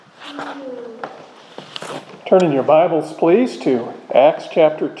Turn in your Bibles, please, to Acts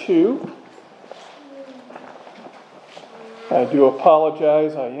chapter 2. I do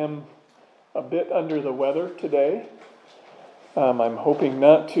apologize. I am a bit under the weather today. I'm hoping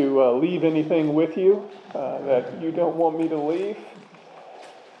not to leave anything with you that you don't want me to leave.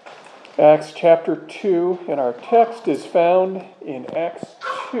 Acts chapter 2, and our text is found in Acts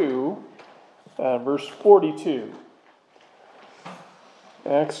 2, verse 42.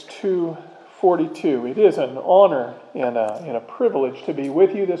 Acts 2:42. It is an honor and a privilege to be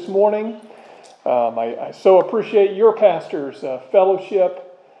with you this morning. I so appreciate your pastor's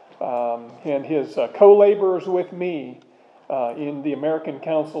fellowship and his co-laborers with me in the American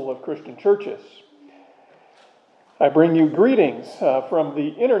Council of Christian Churches. I bring you greetings from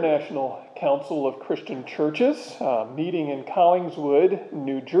the International Council of Christian Churches, meeting in Collingswood,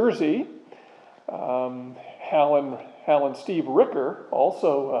 New Jersey. Hal and Steve Ricker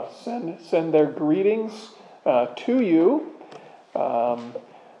also send their greetings to you. I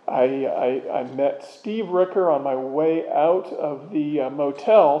met Steve Ricker on my way out of the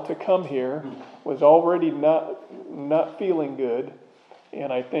motel to come here. Was already not feeling good,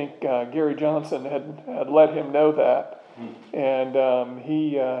 and I think Gary Johnson had let him know that. And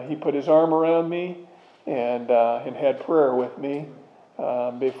he put his arm around me and had prayer with me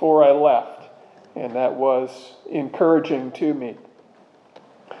before I left. And that was encouraging to me.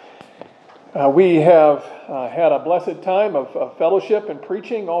 We have had a blessed time of fellowship and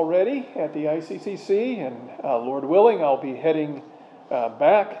preaching already at the ICCC, and Lord willing, I'll be heading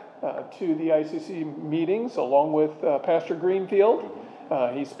back to the ICC meetings along with Pastor Greenfield.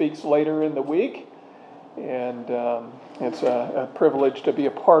 He speaks later in the week, and it's a privilege to be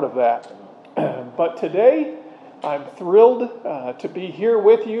a part of that. But today, I'm thrilled to be here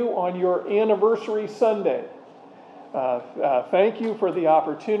with you on your anniversary Sunday. Thank you for the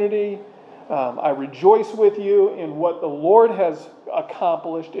opportunity. I rejoice with you in what the Lord has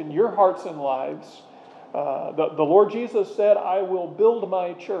accomplished in your hearts and lives. The Lord Jesus said, "I will build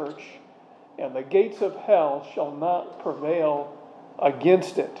my church, and the gates of hell shall not prevail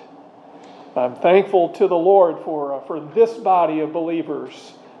against it." I'm thankful to the Lord for this body of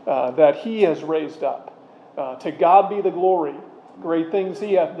believers that He has raised up. To God be the glory, great things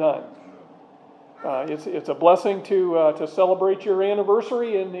He hath done. It's a blessing to celebrate your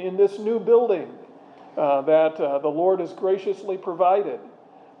anniversary in this new building that the Lord has graciously provided.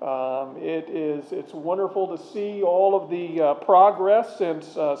 It's wonderful to see all of the progress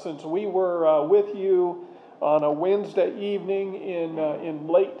since we were with you on a Wednesday evening in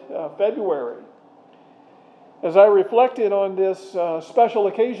late February. As I reflected on this special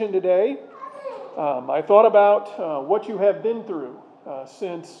occasion today, I thought about what you have been through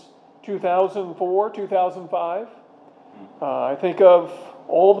since 2004, 2005. I think of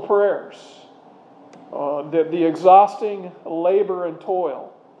all the prayers, the exhausting labor and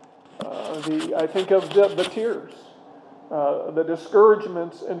toil. I think of the tears, the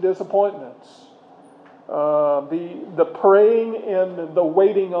discouragements and disappointments, the praying and the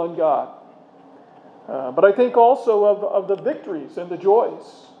waiting on God. But I think also of the victories and the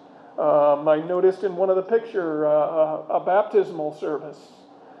joys. I noticed in one of the picture a baptismal service,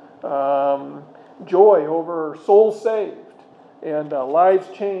 joy over souls saved and lives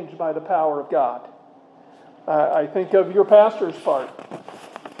changed by the power of God. I think of your pastor's part,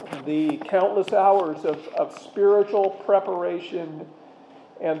 the countless hours of spiritual preparation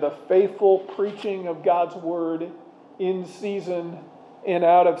and the faithful preaching of God's word in season and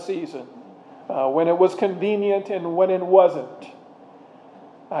out of season, when it was convenient and when it wasn't.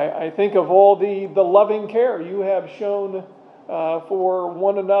 I think of all the loving care you have shown for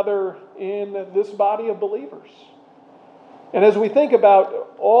one another in this body of believers. And as we think about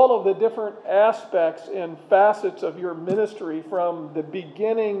all of the different aspects and facets of your ministry from the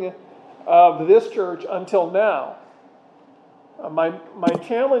beginning of this church until now, my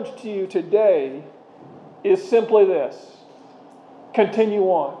challenge to you today is simply this: continue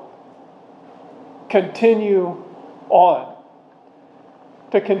on. Continue on.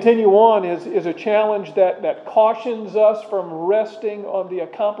 To continue on is a challenge that cautions us from resting on the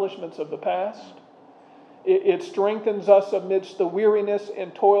accomplishments of the past. It strengthens us amidst the weariness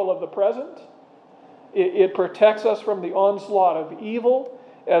and toil of the present. It protects us from the onslaught of evil,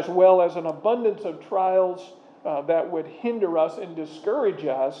 as well as an abundance of trials that would hinder us and discourage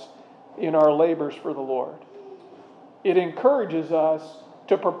us in our labors for the Lord. It encourages us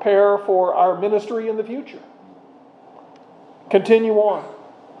to prepare for our ministry in the future. Continue on.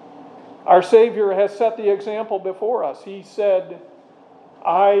 Our Savior has set the example before us. He said,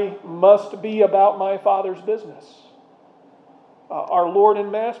 "I must be about my Father's business. Our Lord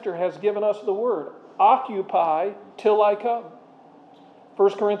and Master has given us the word, occupy till I come.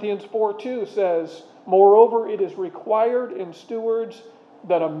 1 Corinthians 4:2 says, moreover, it is required in stewards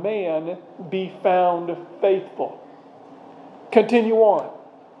that a man be found faithful. Continue on.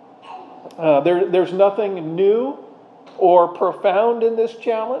 There's nothing new or profound in this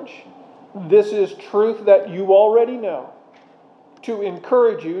challenge. This is truth that you already know, to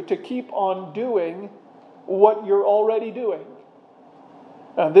encourage you to keep on doing what you're already doing.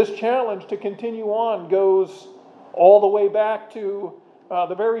 This challenge to continue on goes all the way back to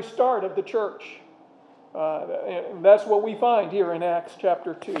the very start of the church. And that's what we find here in Acts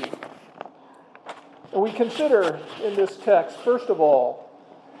chapter 2. And we consider in this text, first of all,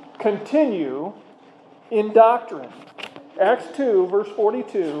 continue in doctrine. Acts 2, verse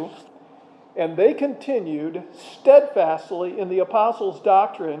 42, and they continued steadfastly in the apostles'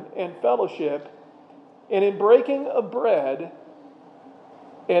 doctrine and fellowship, and in breaking of bread,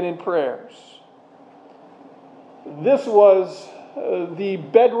 and in prayers. This was the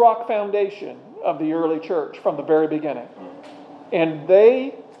bedrock foundation of the early church from the very beginning. And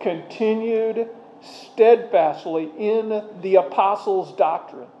they continued steadfastly in the apostles'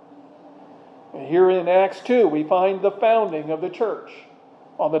 doctrine. And here in Acts 2, we find the founding of the church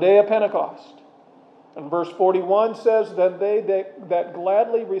on the day of Pentecost. And verse 41 says, that they that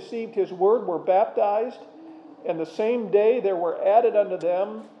gladly received his word were baptized, and the same day there were added unto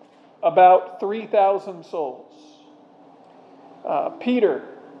them about 3,000 souls. Peter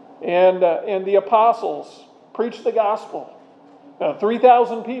and the apostles preached the gospel.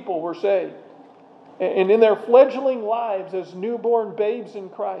 3,000 people were saved. And in their fledgling lives as newborn babes in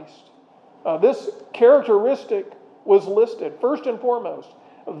Christ, this characteristic was listed. First and foremost,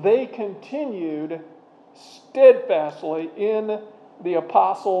 they continued steadfastly in the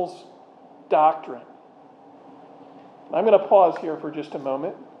apostles' doctrine. I'm going to pause here for just a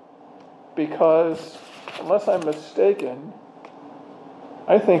moment because, unless I'm mistaken,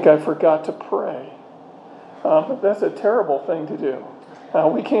 I think I forgot to pray. That's a terrible thing to do.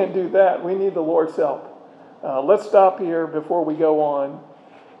 We can't do that. We need the Lord's help. Let's stop here before we go on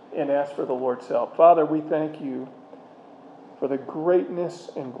and ask for the Lord's help. Father, we thank you for the greatness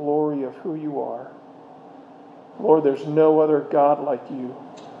and glory of who you are. Lord, there's no other God like you.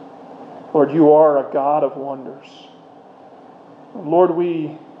 Lord, you are a God of wonders. Lord,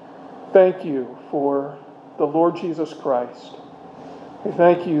 we thank you for the Lord Jesus Christ. We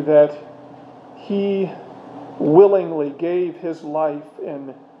thank you that he willingly gave his life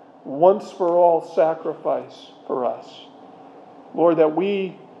in once for all sacrifice for us. Lord, that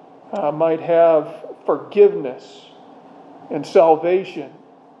we might have forgiveness and salvation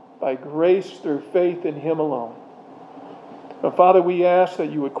by grace through faith in him alone. But Father, we ask that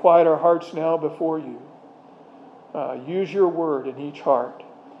you would quiet our hearts now before you. Use your word in each heart.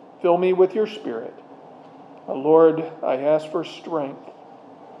 Fill me with your spirit. Lord, I ask for strength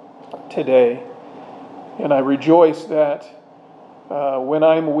today. And I rejoice that when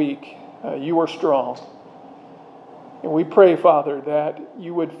I'm weak, you are strong. And we pray, Father, that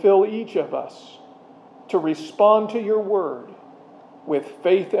you would fill each of us to respond to your word with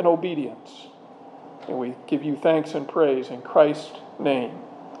faith and obedience. And we give you thanks and praise in Christ's name.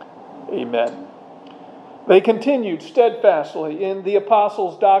 Amen. They continued steadfastly in the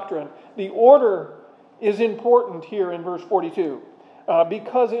apostles' doctrine. The order is important here in verse 42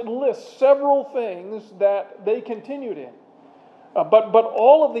 because it lists several things that they continued in. But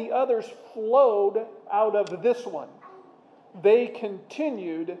all of the others flowed out of this one. They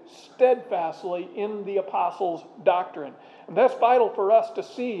continued steadfastly in the apostles' doctrine. And that's vital for us to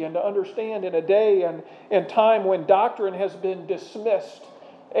see and to understand in a day and time when doctrine has been dismissed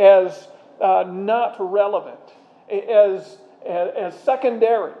as not relevant, as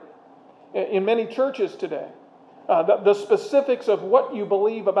secondary in many churches today. The specifics of what you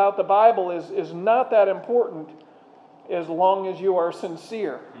believe about the Bible is not that important as long as you are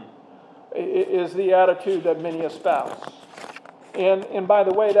sincere, is the attitude that many espouse. And by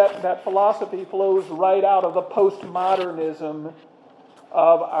the way, that philosophy flows right out of the postmodernism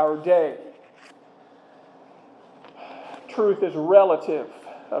of our day. Truth is relative,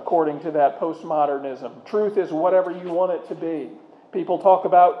 according to that postmodernism. Truth is whatever you want it to be. People talk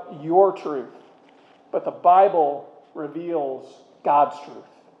about your truth, but the Bible reveals God's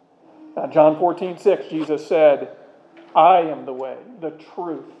truth. John 14:6, Jesus said, I am the way, the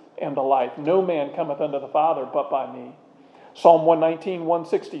truth, and the life. No man cometh unto the Father but by me. Psalm 119,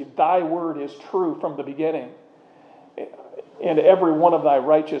 160, thy word is true from the beginning, and every one of thy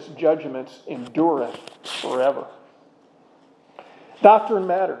righteous judgments endureth forever. Doctrine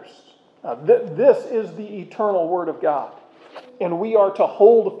matters. This is the eternal word of God. and we are to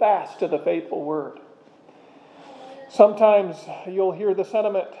hold fast to the faithful word. Sometimes you'll hear the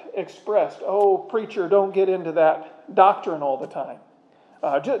sentiment expressed, oh, preacher, don't get into that doctrine all the time.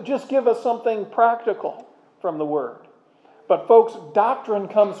 Just give us something practical from the word. But folks, doctrine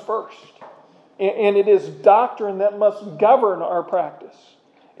comes first. And it is doctrine that must govern our practice.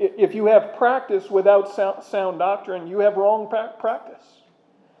 If you have practice without sound doctrine, you have wrong practice.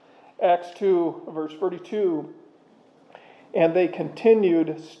 Acts 2, verse 42, and they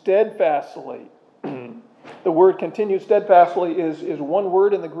continued steadfastly. The word continued steadfastly is one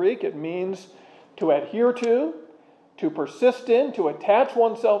word in the Greek. It means to adhere to persist in, to attach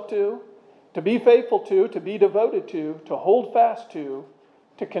oneself to be faithful to be devoted to hold fast to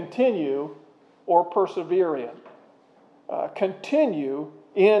continue or persevere in. Continue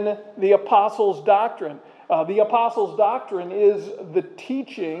in the apostles' doctrine. The apostles' doctrine is the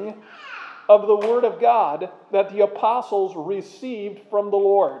teaching of the Word of God that the apostles received from the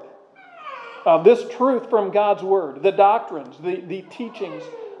Lord. This truth from God's Word, the doctrines, the teachings,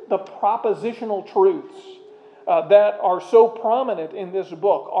 the propositional truths that are so prominent in this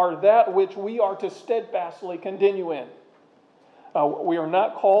book are that which we are to steadfastly continue in. We are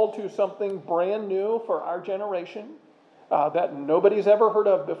not called to something brand new for our generation that nobody's ever heard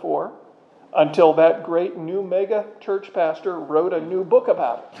of before until that great new mega church pastor wrote a new book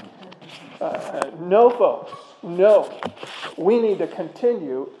about it. No, folks, no. We need to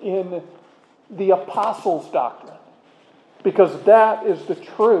continue in the apostles' doctrine because that is the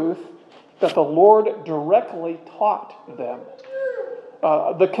truth that the Lord directly taught them.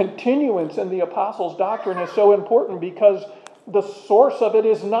 The continuance in the apostles' doctrine is so important because the source of it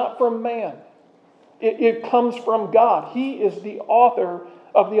is not from man. It comes from God. He is the author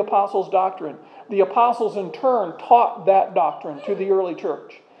of the apostles' doctrine. The apostles, in turn, taught that doctrine to the early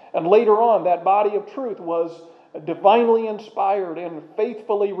church. And later on, that body of truth was divinely inspired and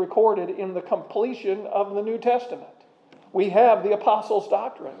faithfully recorded in the completion of the New Testament. We have the apostles'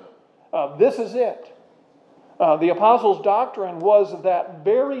 doctrine. This is it. The apostles' doctrine was that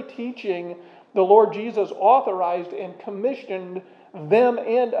very teaching the Lord Jesus authorized and commissioned them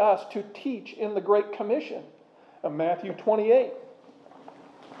and us to teach in the Great Commission. Matthew 28.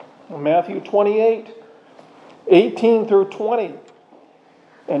 Matthew 28, 18 through 20.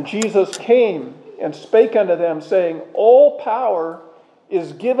 And Jesus came and spake unto them, saying, all power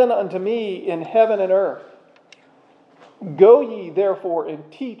is given unto me in heaven and earth. Go ye therefore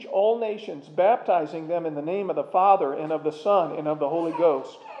and teach all nations, baptizing them in the name of the Father and of the Son and of the Holy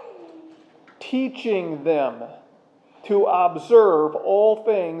Ghost, teaching them to observe all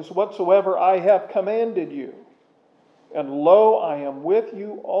things whatsoever I have commanded you. And lo, I am with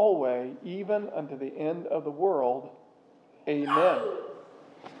you always, even unto the end of the world. Amen.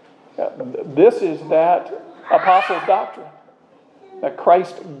 This is that apostles' doctrine that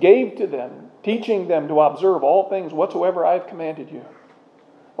Christ gave to them, teaching them to observe all things whatsoever I have commanded you.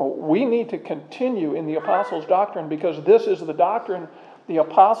 We need to continue in the apostles' doctrine because this is the doctrine the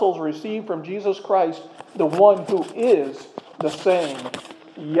apostles received from Jesus Christ, the one who is the same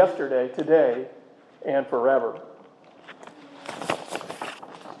yesterday, today, and forever.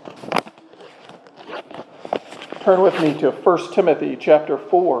 Turn with me to 1 Timothy chapter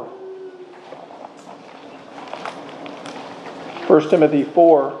 4. 1 Timothy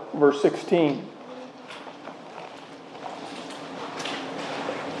 4, verse 16.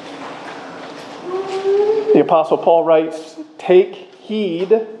 The Apostle Paul writes, take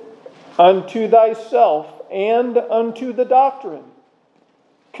heed unto thyself and unto the doctrine.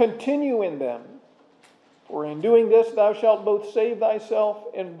 Continue in them. For in doing this thou shalt both save thyself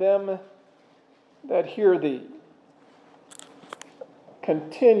and them that hear thee.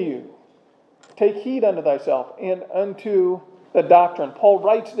 Continue. Take heed unto thyself and unto the doctrine. Paul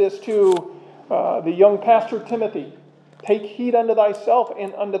writes this to the young pastor Timothy. Take heed unto thyself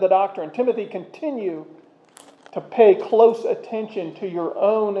and unto the doctrine. Timothy, continue to pay close attention to your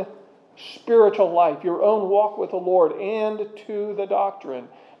own spiritual life, your own walk with the Lord, and to the doctrine.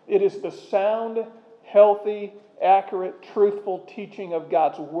 It is the sound, healthy, accurate, truthful teaching of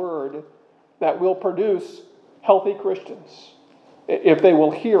God's Word that will produce healthy Christians if they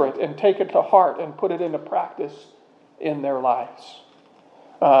will hear it and take it to heart and put it into practice in their lives.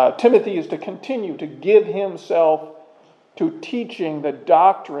 Timothy is to continue to give himself to teaching the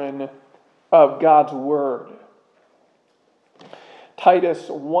doctrine of God's Word. Titus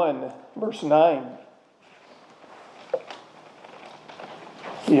 1, verse 9.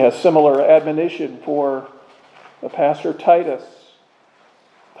 He has similar admonition for the pastor Titus.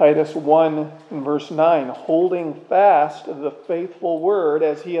 Titus 1, verse 9. Holding fast the faithful word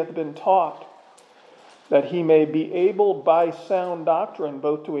as he hath been taught, that he may be able by sound doctrine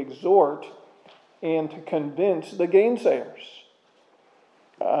both to exhort and to convince the gainsayers.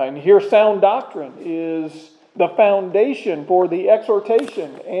 And here sound doctrine is the foundation for the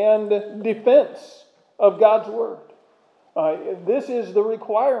exhortation and defense of God's Word. This is the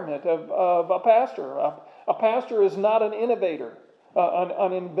requirement of a pastor. A pastor is not an innovator,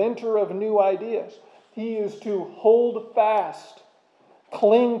 an inventor of new ideas. He is to hold fast,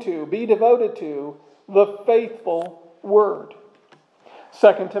 cling to, be devoted to the faithful Word.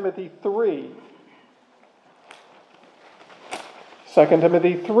 2 Timothy 3. 2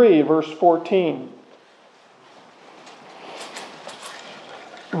 Timothy 3, verse 14.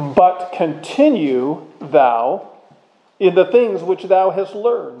 But continue thou in the things which thou hast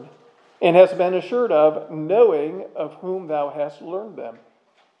learned, and hast been assured of, knowing of whom thou hast learned them.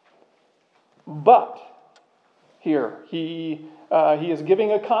 But, here, he is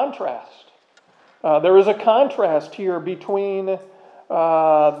giving a contrast. There is a contrast here between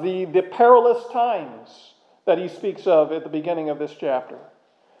the perilous times that he speaks of at the beginning of this chapter.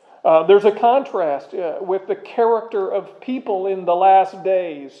 There's a contrast with the character of people in the last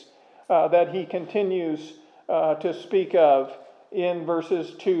days that he continues to speak of in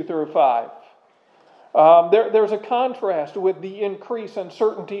verses 2 through 5. There's a contrast with the increase and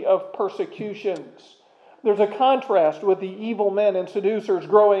certainty of persecutions. There's a contrast with the evil men and seducers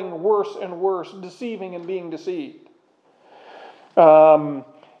growing worse and worse, deceiving and being deceived.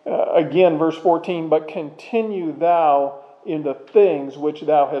 Again, verse 14, but continue thou in the things which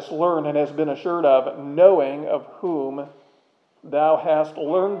thou hast learned and hast been assured of, knowing of whom thou hast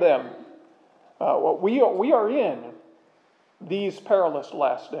learned them. We are in these perilous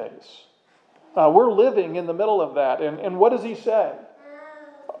last days. We're living in the middle of that. And what does he say?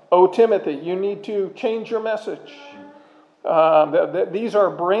 Oh, Timothy, you need to change your message. These are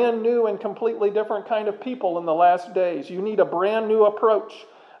brand new and completely different kind of people in the last days. You need a brand new approach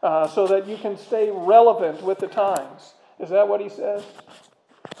so that you can stay relevant with the times. Is that what he says?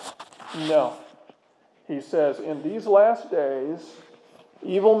 No. He says, in these last days,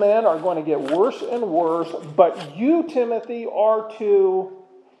 evil men are going to get worse and worse, but you, Timothy, are to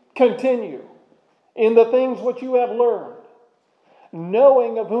continue in the things which you have learned,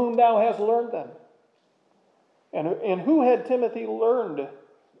 knowing of whom thou hast learned them. And who had Timothy learned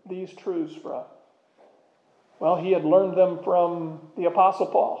these truths from? Well, he had learned them from the Apostle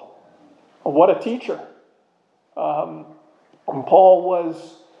Paul. What a teacher. Paul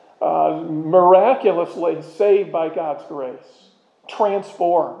was miraculously saved by God's grace,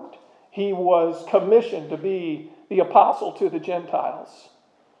 transformed. He was commissioned to be the apostle to the Gentiles.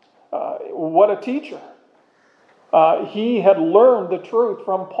 What a teacher. He had learned the truth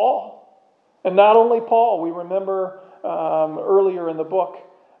from Paul. And not only Paul, we remember earlier in the book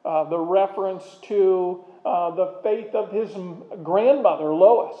the reference to the faith of his grandmother,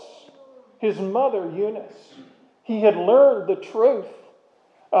 Lois, his mother, Eunice. He had learned the truth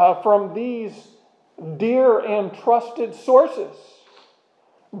from these dear and trusted sources.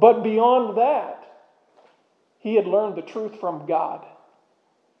 But beyond that, he had learned the truth from God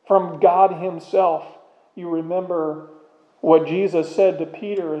himself. You remember what Jesus said to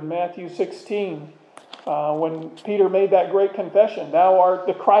Peter in Matthew 16 when Peter made that great confession, thou art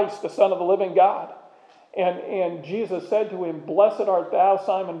the Christ, the Son of the living God. And Jesus said to him, blessed art thou,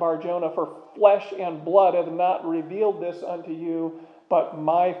 Simon Bar-Jonah, for flesh and blood hath not revealed this unto you, but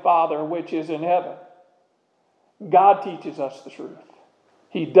my Father which is in heaven. God teaches us the truth.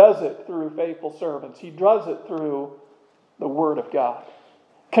 He does it through faithful servants. He does it through the Word of God.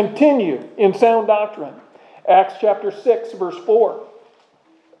 Continue in sound doctrine. Acts chapter 6, verse 4.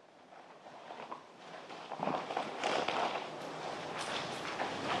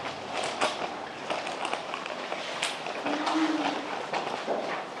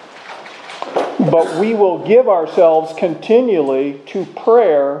 But we will give ourselves continually to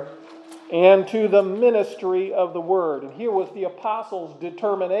prayer and to the ministry of the word. And here was the apostles'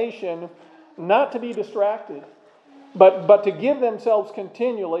 determination not to be distracted, but to give themselves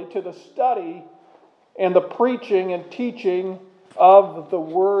continually to the study and the preaching and teaching of the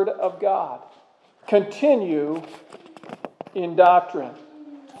Word of God. Continue in doctrine.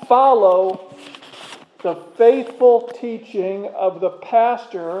 Follow the faithful teaching of the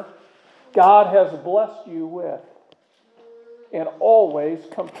pastor God has blessed you with. And always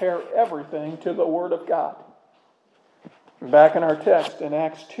compare everything to the Word of God. Back in our text in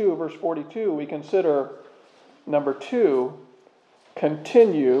Acts 2, verse 42, we consider number 2,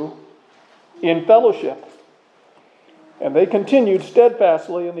 continue in fellowship. And they continued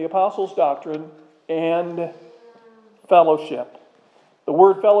steadfastly in the apostles' doctrine and fellowship. The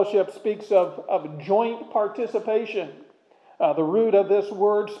word fellowship speaks of joint participation. The root of this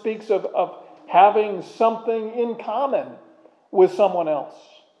word speaks of having something in common with someone else.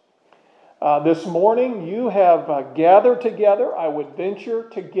 This morning you have gathered together. I would venture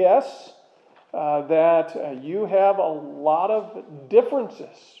to guess that you have a lot of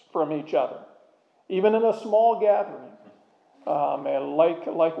differences from each other, even in a small gathering, and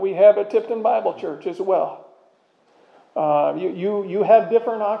like we have at Tipton Bible Church as well. You have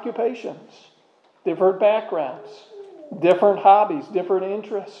different occupations, different backgrounds, different hobbies, different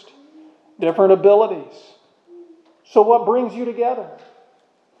interests, different abilities. So what brings you together?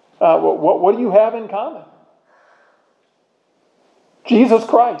 What do you have in common? Jesus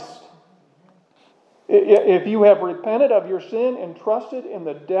Christ. If you have repented of your sin and trusted in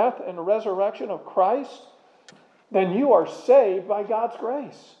the death and resurrection of Christ, then you are saved by God's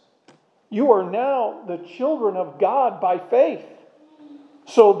grace. You are now the children of God by faith.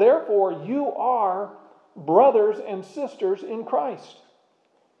 So therefore, you are brothers and sisters in Christ.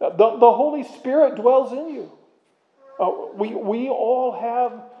 The Holy Spirit dwells in you. We all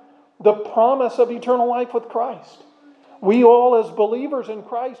have the promise of eternal life with Christ. We all, as believers in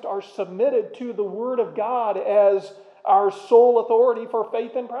Christ, are submitted to the Word of God as our sole authority for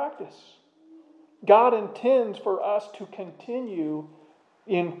faith and practice. God intends for us to continue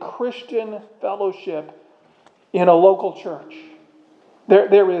in Christian fellowship in a local church.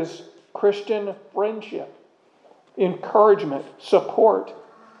 There is Christian friendship, encouragement, support,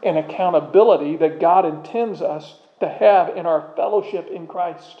 and accountability that God intends us to have in our fellowship in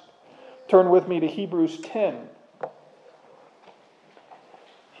Christ. Turn with me to Hebrews 10.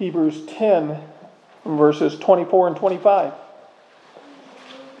 Hebrews 10, verses 24 and 25.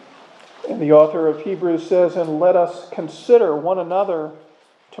 And the author of Hebrews says, "And let us consider one another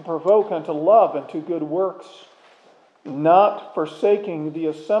to provoke unto love and to good works, not forsaking the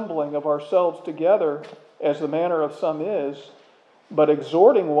assembling of ourselves together, as the manner of some is, but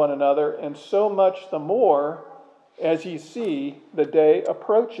exhorting one another, and so much the more as ye see the day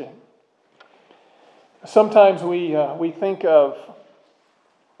approaching." Sometimes we think of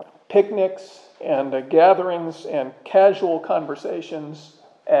picnics and gatherings and casual conversations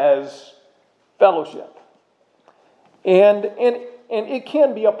as fellowship. And it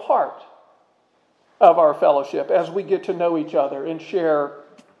can be a part of our fellowship as we get to know each other and share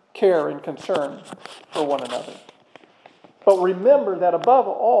care and concern for one another. But remember that above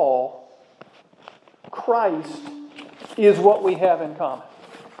all, Christ is what we have in common.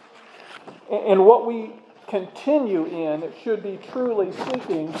 And what we continue in should be truly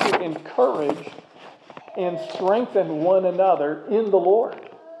seeking to encourage and strengthen one another in the Lord.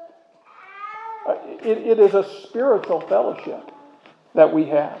 It is a spiritual fellowship that we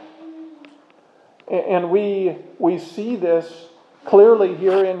have. And we see this clearly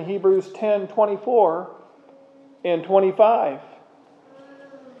here in Hebrews 10, 24 and 25.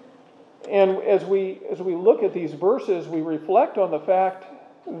 And as we look at these verses, we reflect on the fact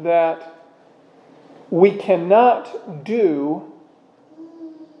that we cannot do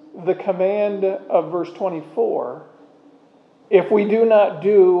the command of verse 24 if we do not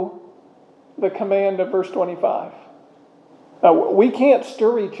do the command of verse 25. We can't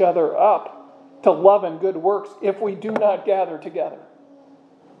stir each other up to love and good works if we do not gather together.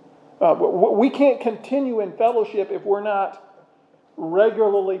 We can't continue in fellowship if we're not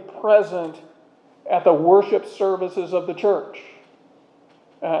regularly present at the worship services of the church.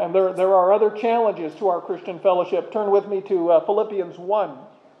 And there are other challenges to our Christian fellowship. Turn with me to Philippians 1.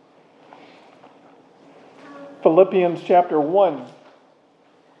 Philippians chapter 1,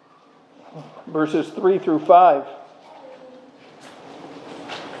 verses 3 through 5.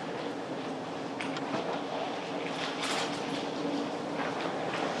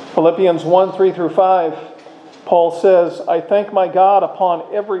 Philippians 1, 3 through 5, Paul says, "I thank my God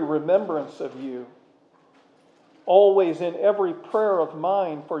upon every remembrance of you, always in every prayer of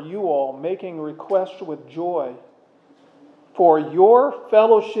mine for you all, making request with joy for your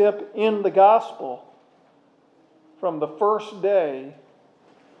fellowship in the gospel from the first day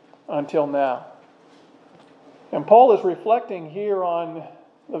until now." And Paul is reflecting here on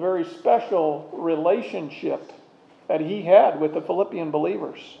the very special relationship that he had with the Philippian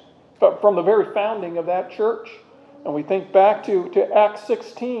believers from the very founding of that church. And we think back to Acts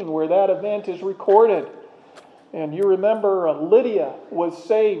 16, where that event is recorded. And you remember Lydia was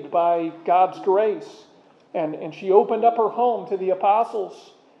saved by God's grace. And she opened up her home to the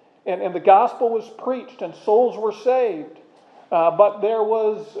apostles. And the gospel was preached and souls were saved. But there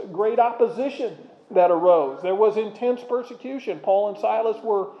was great opposition that arose. There was intense persecution. Paul and Silas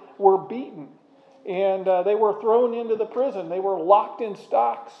were beaten. and they were thrown into the prison. They were locked in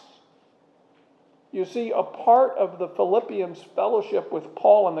stocks. You see, a part of the Philippians' fellowship with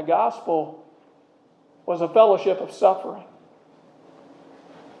Paul in the gospel was a fellowship of suffering.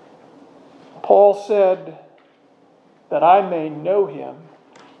 Paul said that I may know him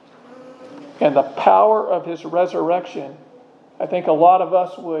and the power of his resurrection. I think a lot of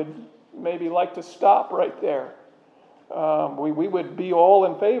us would maybe like to stop right there. We would be all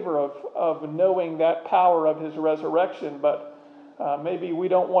in favor of knowing that power of his resurrection, but maybe we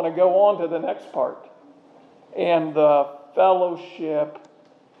don't want to go on to the next part. And the fellowship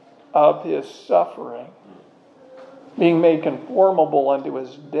of his suffering, being made conformable unto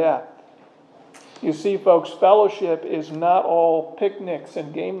his death. You see, folks, fellowship is not all picnics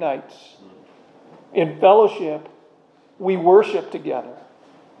and game nights. In fellowship, we worship together.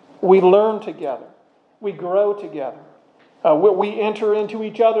 We learn together. We grow together. We enter into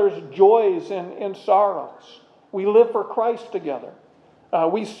each other's joys and sorrows. We live for Christ together.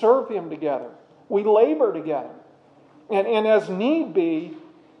 We serve him together. We labor together. And as need be,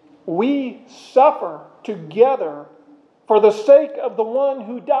 we suffer together for the sake of the one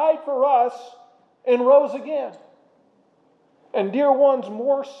who died for us and rose again. And dear ones,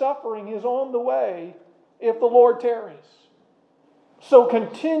 more suffering is on the way if the Lord tarries. So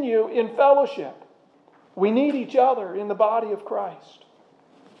continue in fellowship. We need each other in the body of Christ.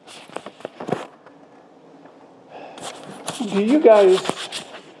 Do you guys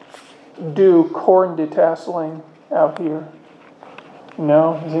do corn detasseling out here?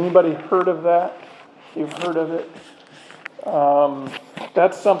 No? Has anybody heard of that? You've heard of it?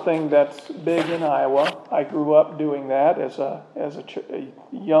 That's something that's big in Iowa. I grew up doing that as a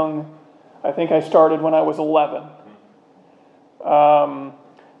young. I think I started when I was 11.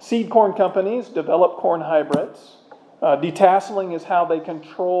 Seed corn companies develop corn hybrids. Detasseling is how they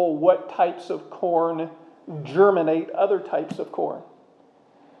control what types of corn germinate other types of corn.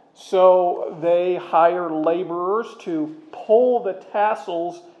 So they hire laborers to pull the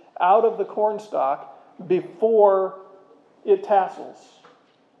tassels out of the corn stalk before it tassels.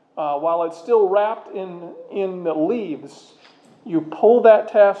 While it's still wrapped in the leaves, you pull that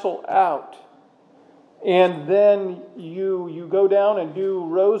tassel out, and then you go down and do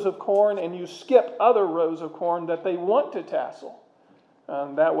rows of corn, and you skip other rows of corn that they want to tassel.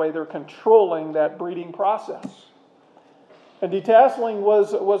 That way they're controlling that breeding process. And detasseling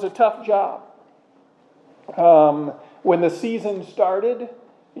was a tough job. When the season started,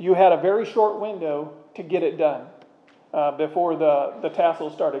 you had a very short window to get it done before the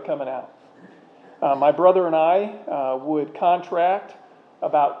tassels started coming out. My brother and I would contract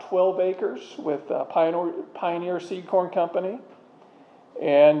about 12 acres with Pioneer Seed Corn Company.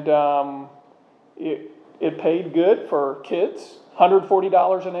 And it paid good for kids,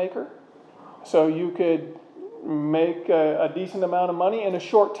 $140 an acre. So you could make a decent amount of money in a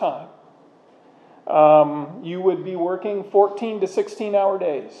short time. You would be working 14 to 16-hour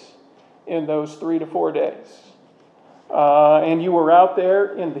days in those 3 to 4 days. And you were out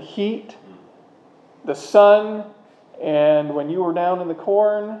there in the heat, the sun, and when you were down in the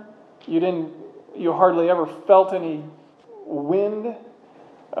corn, you hardly ever felt any wind,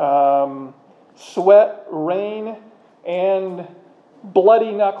 sweat, rain, and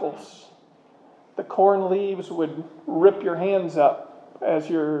bloody knuckles. The corn leaves would rip your hands up as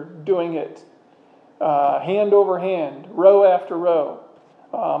you're doing it, hand over hand, row after row,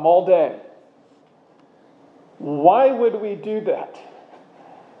 all day. Why would we do that?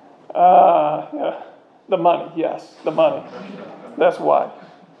 The money, yes, the money. That's why.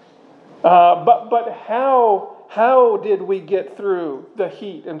 But how did we get through the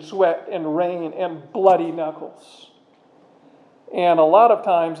heat and sweat and rain and bloody knuckles? And a lot of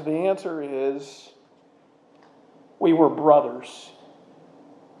times the answer is we were brothers.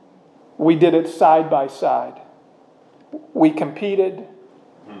 We did it side by side. We competed.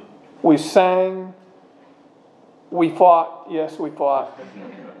 We sang. We fought. Yes, we fought.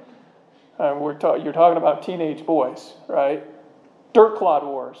 You're talking about teenage boys, right? Dirt clod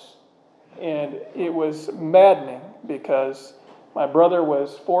wars. And it was maddening because my brother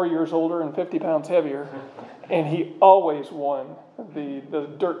was 4 years older and 50 pounds heavier, and he always won the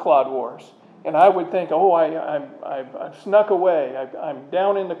dirt clod wars. And I would think, I've snuck away. I'm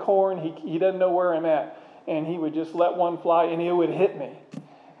down in the corn. He doesn't know where I'm at. And he would just let one fly, and he would hit me.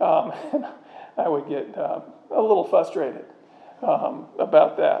 I would get a little frustrated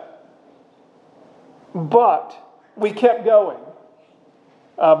about that. But we kept going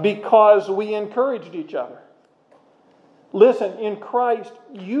because we encouraged each other. Listen, in Christ,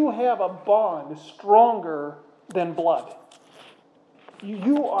 you have a bond stronger than blood.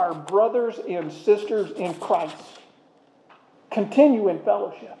 You are brothers and sisters in Christ. Continue in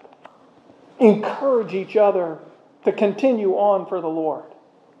fellowship. Encourage each other to continue on for the Lord.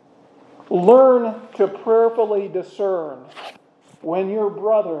 Learn to prayerfully discern when your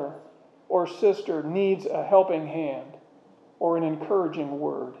brother or sister needs a helping hand or an encouraging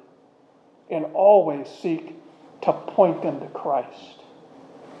word, and always seek to point them to Christ.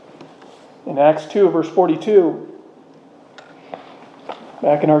 In Acts 2, verse 42,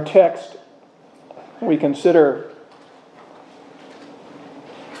 back in our text, we consider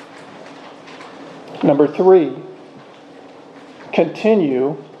number 3,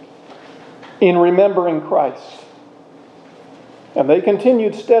 continue in remembering Christ. And they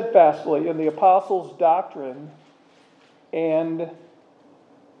continued steadfastly in the apostles' doctrine and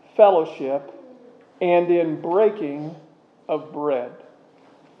fellowship and in breaking of bread.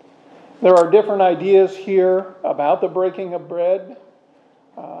 There are different ideas here about the breaking of bread.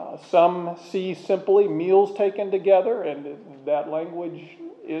 Some see simply meals taken together, and that language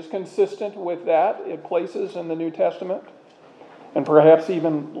is consistent with that in places in the New Testament, and perhaps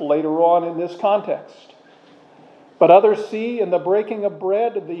even later on in this context. But others see in the breaking of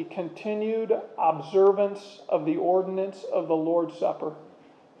bread the continued observance of the ordinance of the Lord's Supper.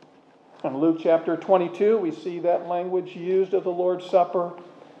 In Luke chapter 22, we see that language used of the Lord's Supper.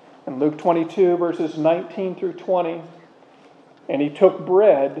 In Luke 22, verses 19 through 20, and he took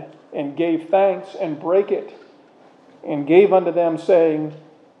bread and gave thanks and brake it and gave unto them, saying,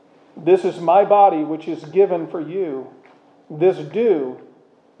 This is my body which is given for you. This do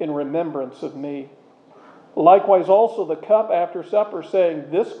in remembrance of me. Likewise also the cup after supper,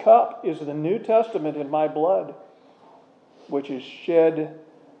 saying, This cup is the New Testament in my blood, which is shed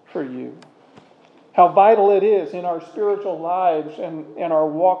for you. How vital it is in our spiritual lives and our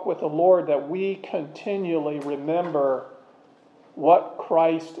walk with the Lord that we continually remember what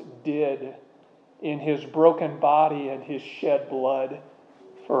Christ did in his broken body and his shed blood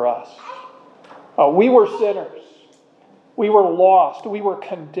for us. We were sinners. We were lost. We were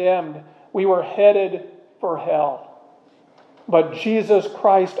condemned. We were headed for hell. But Jesus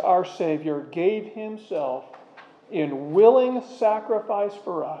Christ, our Savior, gave himself in willing sacrifice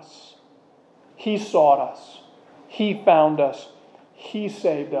for us. He sought us. He found us. He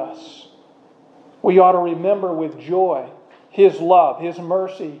saved us. We ought to remember with joy his love, his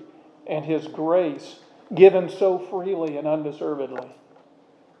mercy, and his grace given so freely and undeservedly.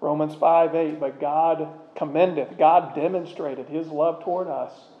 Romans 5:8, but God commendeth, God demonstrated his love toward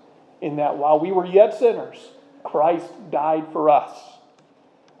us in that while we were yet sinners, Christ died for us.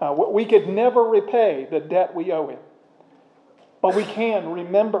 We could never repay the debt we owe him, but we can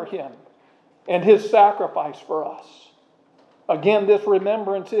remember him and his sacrifice for us. Again, this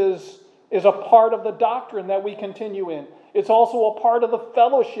remembrance is a part of the doctrine that we continue in. It's also a part of the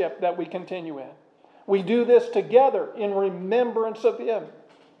fellowship that we continue in. We do this together in remembrance of him.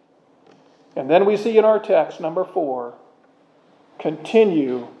 And then we see in our text, number 4,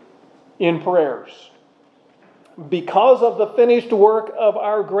 continue in prayers. Because of the finished work of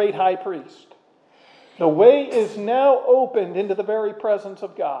our great high priest, the way is now opened into the very presence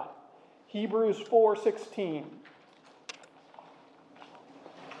of God. Hebrews 4:16.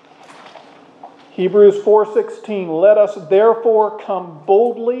 Hebrews 4:16, let us therefore come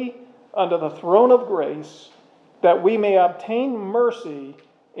boldly unto the throne of grace, that we may obtain mercy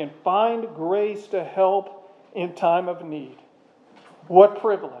and find grace to help in time of need. What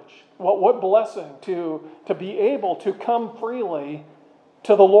privilege, what blessing to be able to come freely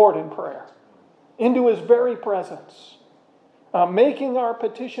to the Lord in prayer, into his very presence, making our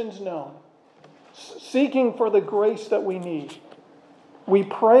petitions known, seeking for the grace that we need. We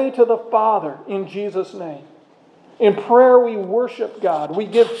pray to the Father in Jesus' name. In prayer, we worship God. We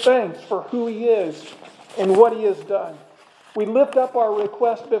give thanks for who he is and what he has done. We lift up our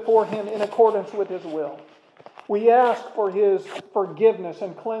request before him in accordance with his will. We ask for his forgiveness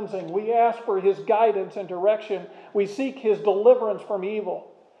and cleansing. We ask for his guidance and direction. We seek his deliverance from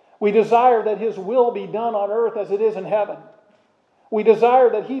evil. We desire that his will be done on earth as it is in heaven. We desire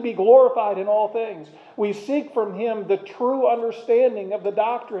that he be glorified in all things. We seek from him the true understanding of the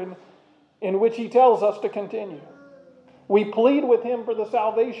doctrine in which he tells us to continue. We plead with him for the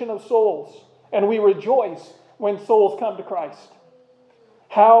salvation of souls, and we rejoice when souls come to Christ.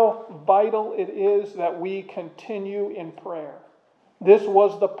 How vital it is that we continue in prayer. This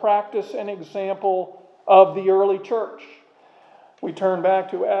was the practice and example of the early church. We turn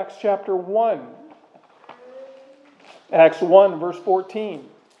back to Acts chapter 1. Acts 1, verse 14.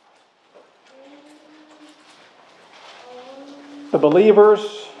 The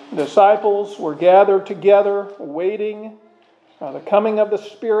believers, disciples, were gathered together, waiting The coming of the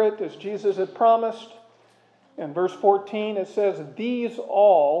Spirit, as Jesus had promised. In verse 14 it says, these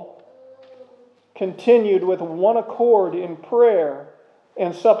all continued with one accord in prayer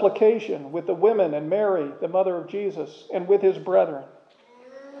and supplication with the women and Mary, the mother of Jesus, and with his brethren.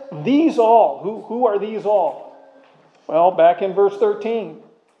 These all, who are these all? Well, back in verse 13,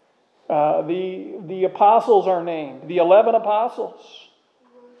 the apostles are named, the 11 apostles.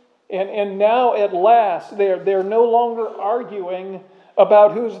 And now at last, they're no longer arguing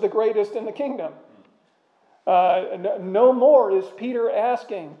about who's the greatest in the kingdom. No more is Peter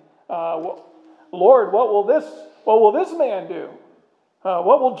asking, Lord, what will this man do?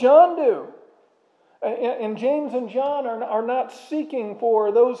 What will John do? And James and John are not seeking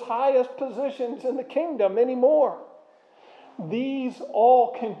for those highest positions in the kingdom anymore. These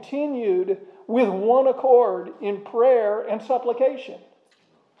all continued with one accord in prayer and supplication.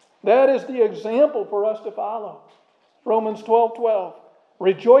 That is the example for us to follow. Romans 12:12,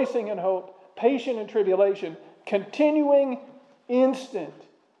 rejoicing in hope, patient in tribulation, continuing instant,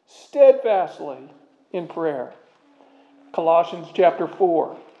 steadfastly in prayer. Colossians chapter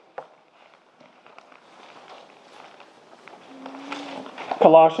 4.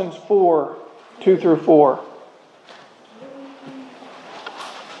 Colossians 4, 2 through 4.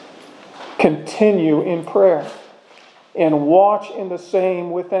 Continue in prayer, and watch in the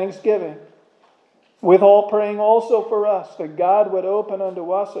same with thanksgiving. Withal praying also for us, that God would open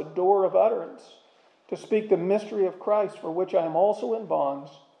unto us a door of utterance, to speak the mystery of Christ, for which I am also in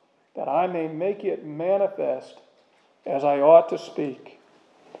bonds, that I may make it manifest as I ought to speak.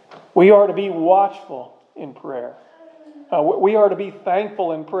 We are to be watchful in prayer. We are to be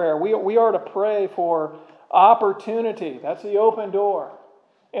thankful in prayer. We are to pray for opportunity. That's the open door.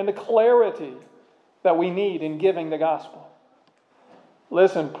 And the clarity that we need in giving the gospel.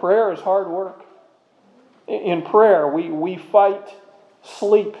 Listen, prayer is hard work. In prayer, we fight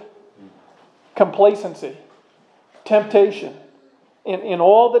sleep, complacency, temptation, in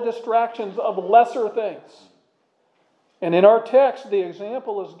all the distractions of lesser things. And in our text, the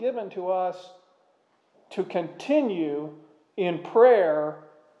example is given to us to continue in prayer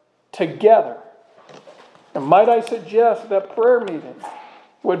together. And might I suggest that prayer meeting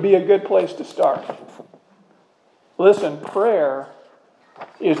would be a good place to start. Listen, prayer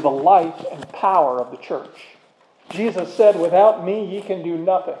is the life and power of the church. Jesus said, without me ye can do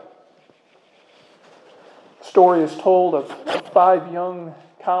nothing. A story is told of 5 young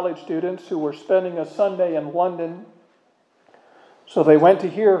college students who were spending a Sunday in London. So they went to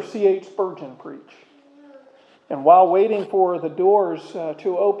hear C.H. Spurgeon preach. And while waiting for the doors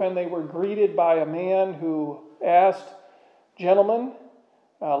to open, they were greeted by a man who asked, gentlemen,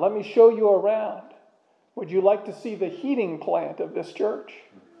 let me show you around. Would you like to see the heating plant of this church?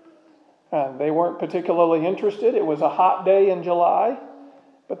 They weren't particularly interested. It was a hot day in July,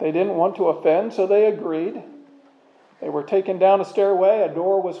 but they didn't want to offend, so they agreed. They were taken down a stairway. A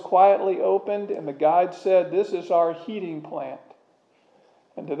door was quietly opened, and the guide said, this is our heating plant.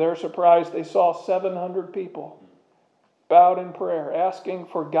 And to their surprise, they saw 700 people bowed in prayer, asking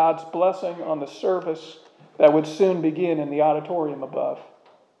for God's blessing on the service that would soon begin in the auditorium above.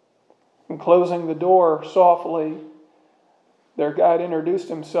 And closing the door softly, their guide introduced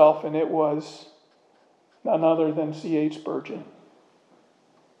himself, and it was none other than C.H. Spurgeon.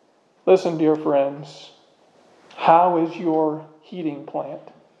 Listen, dear friends, how is your heating plant?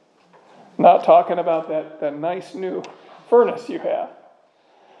 I'm not talking about that nice new furnace you have.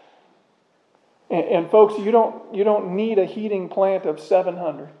 And folks, you don't need a heating plant of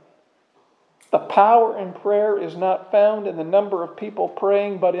 700. The power in prayer is not found in the number of people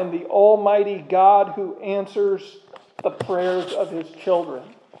praying, but in the Almighty God who answers the prayers of His children.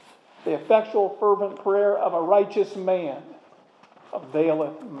 The effectual, fervent prayer of a righteous man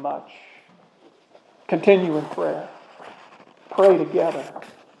availeth much. Continue in prayer. Pray together.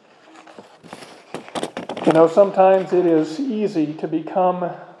 You know, sometimes it is easy to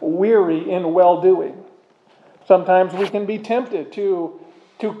become weary in well-doing. Sometimes we can be tempted to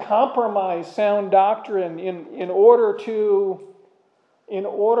compromise sound doctrine in order to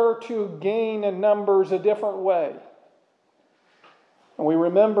gain numbers a different way. And we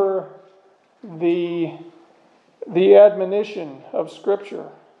remember the admonition of Scripture,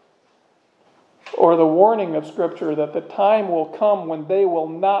 or the warning of Scripture, that the time will come when they will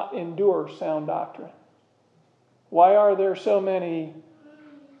not endure sound doctrine. Why are there so many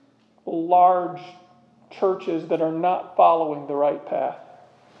large churches that are not following the right path?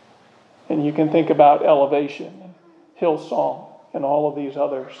 And you can think about Elevation and Hillsong and all of these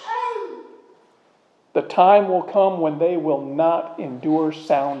others. The time will come when they will not endure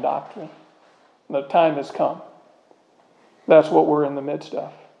sound doctrine. The time has come. That's what we're in the midst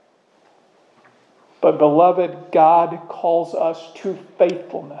of. But beloved, God calls us to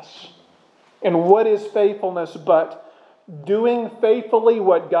faithfulness. And what is faithfulness but doing faithfully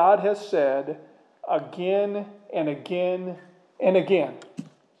what God has said again and again and again?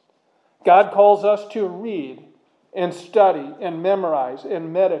 God calls us to read and study and memorize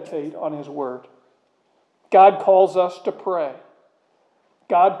and meditate on His Word. God calls us to pray.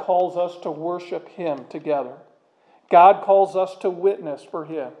 God calls us to worship Him together. God calls us to witness for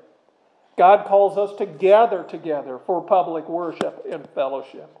Him. God calls us to gather together for public worship and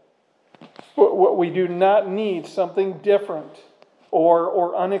fellowship. We do not need something different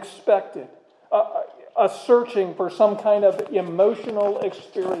or unexpected, a searching for some kind of emotional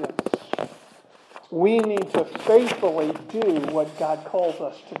experience. We need to faithfully do what God calls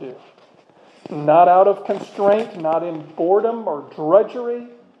us to do. Not out of constraint, not in boredom or drudgery.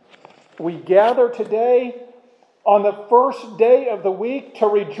 We gather today on the first day of the week to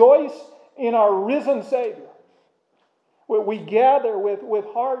rejoice in our risen Savior. We gather with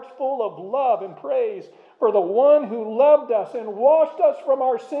hearts full of love and praise for the one who loved us and washed us from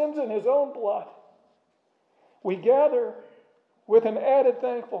our sins in His own blood. We gather with an added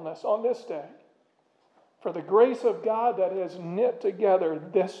thankfulness on this day for the grace of God that has knit together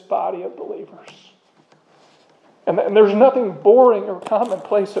this body of believers. And there's nothing boring or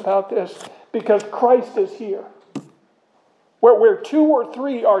commonplace about this because Christ is here. Where two or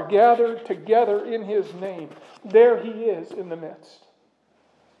three are gathered together in His name, there He is in the midst.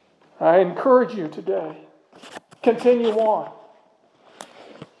 I encourage you today, continue on.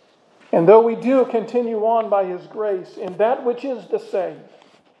 And though we do continue on by His grace in that which is the same,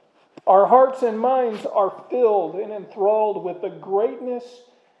 our hearts and minds are filled and enthralled with the greatness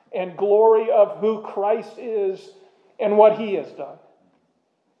and glory of who Christ is and what He has done.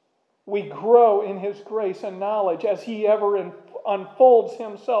 We grow in His grace and knowledge as He ever unfolds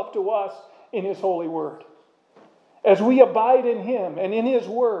Himself to us in His holy word. As we abide in Him and in His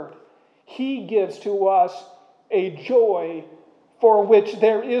word, He gives to us a joy for which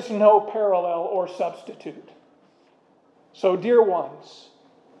there is no parallel or substitute. So, dear ones,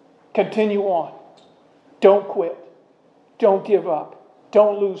 continue on. Don't quit. Don't give up.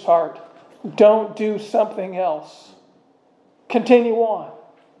 Don't lose heart. Don't do something else. Continue on.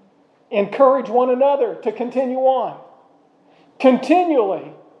 Encourage one another to continue on.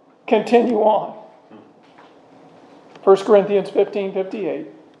 Continually continue on. 1 Corinthians 15:58.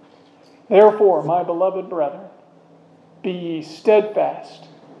 Therefore, my beloved brethren, be ye steadfast,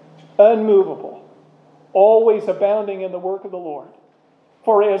 unmovable, always abounding in the work of the Lord.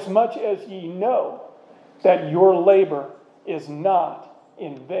 For as much as ye know that your labor is not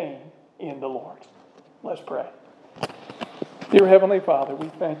in vain in the Lord. Let's pray. Dear Heavenly Father, we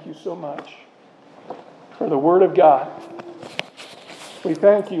thank you so much for the Word of God. We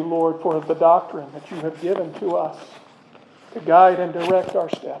thank you, Lord, for the doctrine that you have given to us to guide and direct our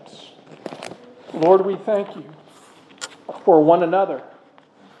steps. Lord, we thank you for one another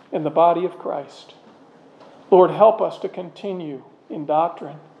in the body of Christ. Lord, help us to continue in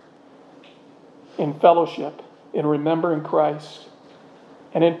doctrine, in fellowship, in remembering Christ,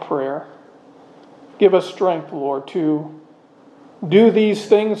 and in prayer. Give us strength, Lord, to do these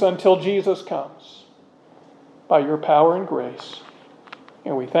things until Jesus comes by your power and grace.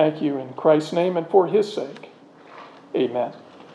 And we thank you in Christ's name and for His sake. Amen.